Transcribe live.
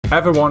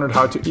Ever wondered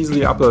how to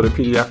easily upload a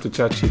PDF to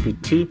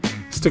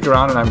ChatGPT? Stick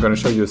around and I'm going to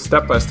show you a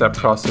step-by-step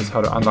process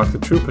how to unlock the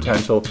true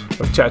potential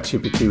of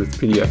ChatGPT with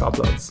PDF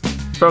uploads.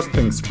 First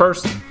things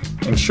first,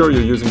 ensure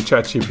you're using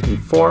ChatGPT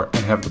 4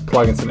 and have the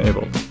plugins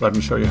enabled. Let me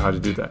show you how to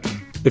do that.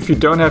 If you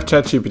don't have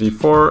ChatGPT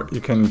 4,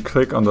 you can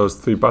click on those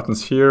three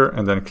buttons here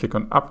and then click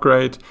on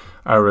Upgrade.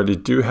 I already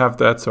do have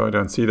that, so I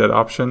don't see that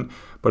option.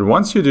 But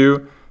once you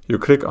do, you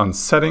click on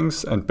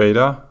Settings and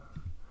Beta.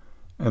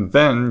 And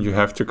then you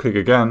have to click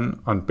again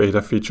on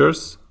Beta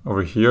Features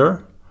over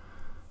here.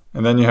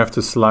 And then you have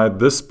to slide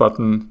this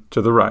button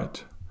to the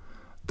right.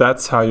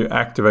 That's how you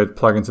activate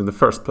plugins in the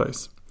first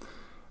place.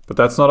 But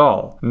that's not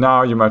all.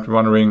 Now you might be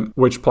wondering,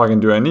 which plugin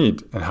do I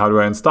need and how do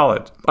I install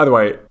it? By the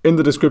way, in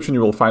the description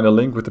you will find a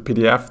link with the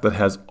PDF that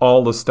has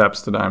all the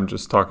steps that I'm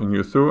just talking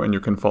you through and you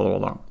can follow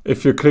along.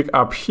 If you click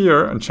up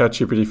here on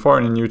ChatGPT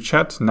 4 in a new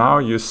chat, now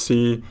you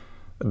see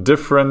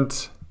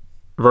different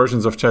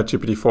versions of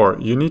ChatGPT 4.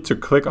 You need to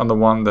click on the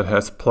one that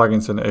has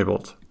plugins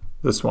enabled,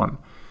 this one.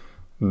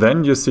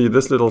 Then you see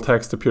this little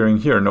text appearing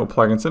here, no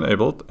plugins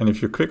enabled. And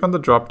if you click on the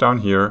drop down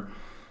here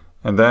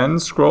and then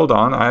scroll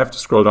down, I have to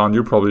scroll down,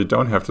 you probably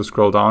don't have to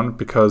scroll down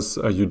because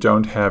you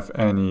don't have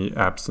any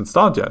apps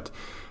installed yet.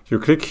 You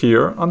click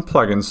here on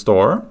Plugin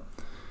Store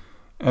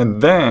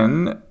and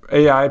then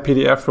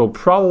AIPDF will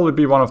probably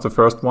be one of the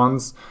first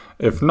ones.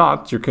 If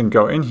not, you can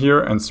go in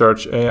here and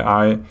search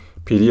AIPDF.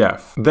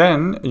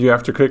 Then you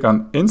have to click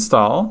on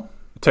Install.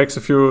 It takes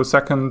a few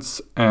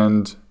seconds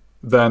and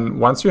then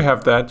once you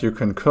have that, you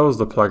can close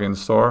the plugin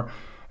store.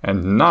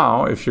 And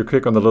now if you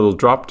click on the little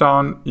drop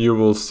down, you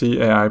will see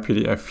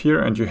AIPDF here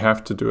and you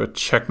have to do a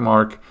check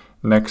mark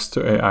next to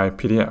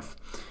AIPDF.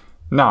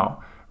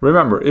 Now,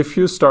 remember, if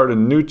you start a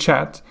new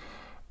chat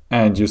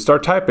and you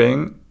start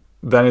typing,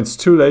 then it's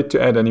too late to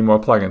add any more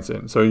plugins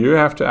in. So you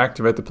have to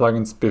activate the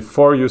plugins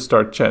before you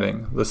start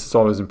chatting. This is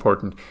always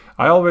important.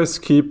 I always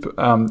keep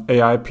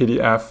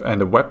AIPDF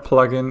and a web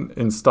plugin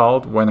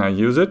installed when I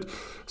use it,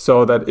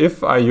 so that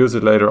if I use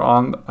it later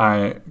on,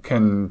 I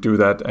can do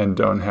that and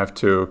don't have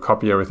to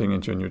copy everything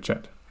into a new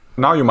chat.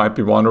 Now you might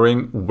be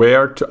wondering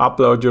where to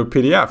upload your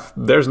PDF.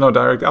 There's no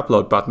direct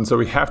upload button, so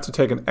we have to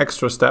take an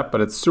extra step,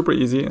 but it's super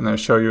easy and I'll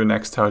show you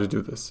next how to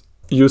do this.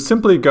 You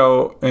simply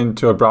go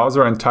into a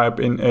browser and type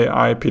in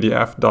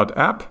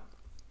aipdf.app.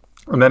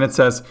 And then it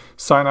says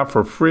sign up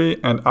for free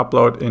and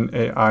upload in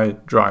AI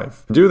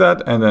Drive. Do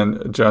that and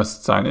then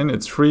just sign in.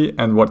 It's free.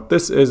 And what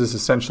this is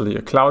essentially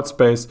a cloud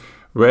space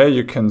where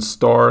you can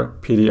store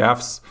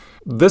PDFs.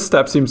 This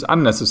step seems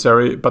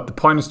unnecessary, but the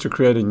point is to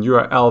create a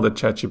URL that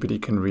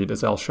ChatGPT can read,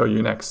 as I'll show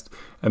you next.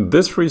 And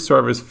this free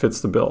service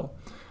fits the bill.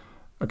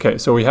 Okay,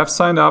 so we have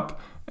signed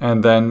up.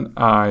 And then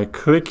I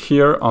click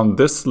here on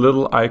this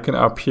little icon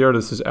up here.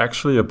 This is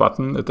actually a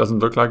button. It doesn't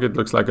look like it,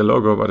 looks like a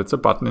logo, but it's a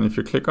button. And if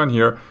you click on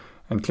here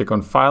and click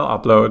on File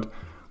Upload,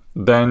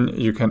 then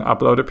you can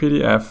upload a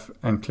PDF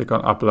and click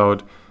on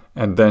Upload.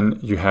 And then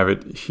you have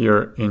it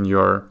here in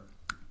your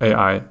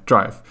AI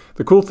Drive.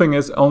 The cool thing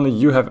is only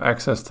you have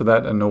access to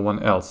that and no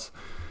one else.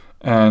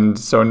 And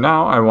so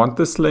now I want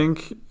this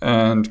link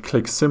and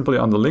click simply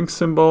on the link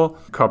symbol,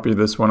 copy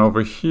this one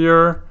over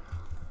here.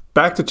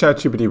 Back to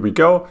ChatGPT we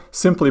go.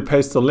 Simply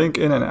paste the link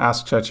in and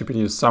ask ChatGPT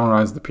to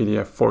summarize the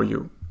PDF for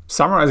you.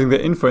 Summarizing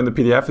the info in the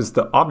PDF is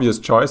the obvious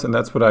choice, and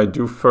that's what I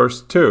do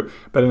first too.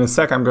 But in a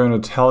sec, I'm going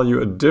to tell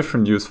you a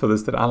different use for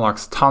this that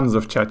unlocks tons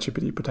of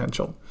ChatGPT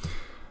potential.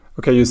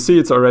 Okay, you see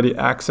it's already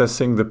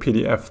accessing the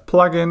PDF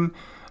plugin,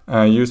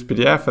 use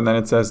PDF, and then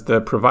it says the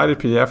provided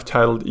PDF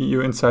titled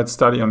EU Insight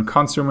Study on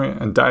Consumer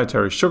and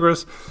Dietary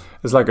Sugars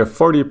is like a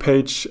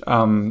 40-page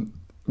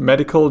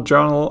medical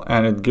journal,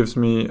 and it gives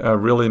me a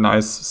really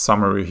nice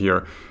summary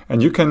here.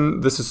 And you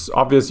can, this is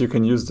obvious, you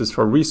can use this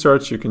for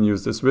research, you can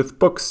use this with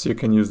books, you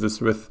can use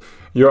this with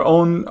your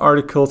own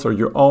articles or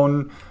your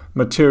own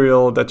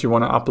material that you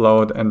want to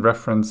upload and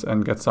reference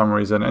and get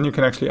summaries in. And you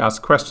can actually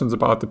ask questions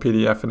about the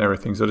PDF and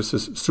everything. So this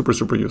is super,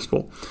 super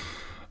useful.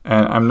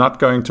 And I'm not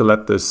going to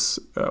let this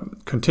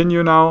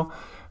continue now.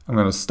 I'm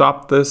going to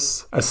stop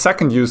this. A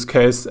second use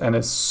case, and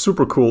it's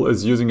super cool,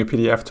 is using a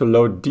PDF to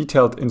load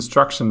detailed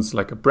instructions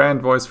like a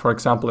brand voice, for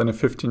example, in a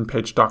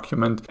 15-page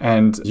document.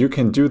 And you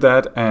can do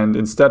that. And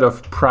instead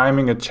of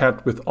priming a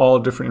chat with all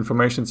different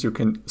informations, you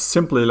can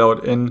simply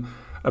load in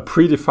a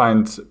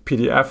predefined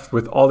PDF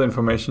with all the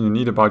information you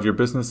need about your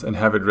business and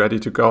have it ready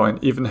to go,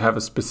 and even have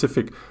a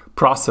specific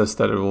process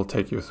that it will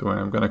take you through. And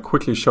I'm going to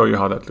quickly show you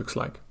how that looks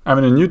like. I'm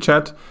in a new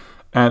chat.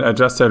 And I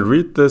just said,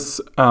 read this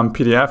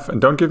PDF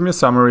and don't give me a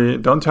summary.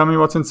 Don't tell me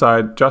what's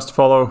inside. Just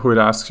follow who it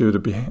asks you to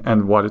be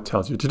and what it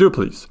tells you to do,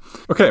 please.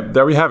 Okay,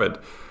 there we have it.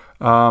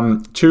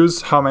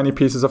 Choose how many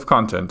pieces of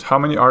content. How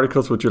many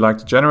articles would you like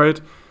to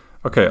generate?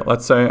 Okay,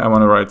 let's say I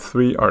want to write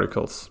 3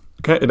 articles.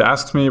 Okay, it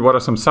asks me what are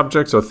some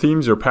subjects or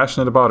themes you're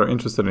passionate about or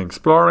interested in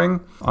exploring.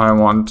 I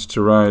want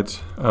to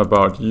write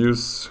about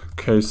use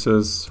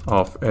cases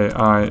of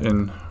AI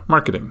in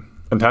marketing.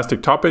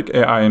 Fantastic topic,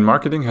 AI in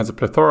marketing has a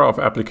plethora of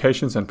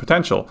applications and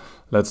potential.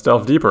 Let's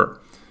delve deeper.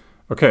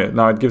 Okay,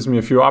 now it gives me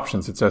a few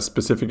options. It says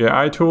specific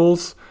AI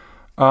tools,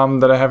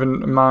 that I have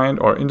in mind,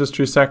 or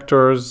industry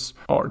sectors,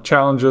 or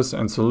challenges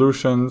and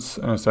solutions.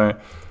 And I say,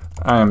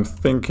 I am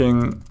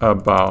thinking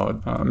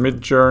about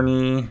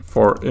Midjourney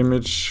for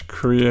image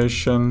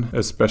creation,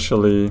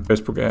 especially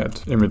Facebook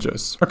ad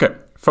images. Okay,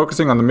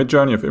 focusing on the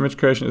Midjourney of image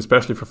creation,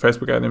 especially for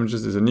Facebook ad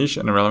images, is a niche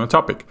and a relevant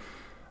topic.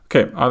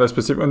 Okay, are there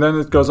specific? And then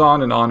it goes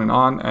on and on and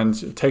on, and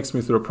it takes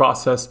me through a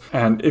process.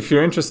 And if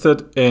you're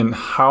interested in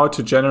how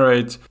to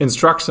generate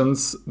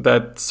instructions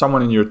that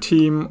someone in your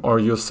team or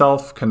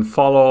yourself can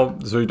follow,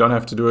 so you don't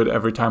have to do it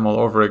every time all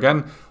over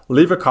again,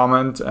 leave a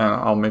comment and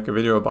I'll make a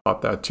video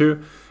about that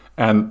too.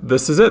 And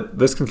this is it.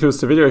 This concludes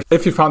the video.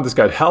 If you found this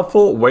guide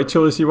helpful, wait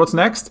till you see what's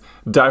next.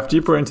 Dive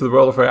deeper into the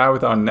world of AI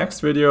with our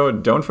next video.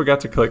 Don't forget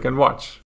to click and watch.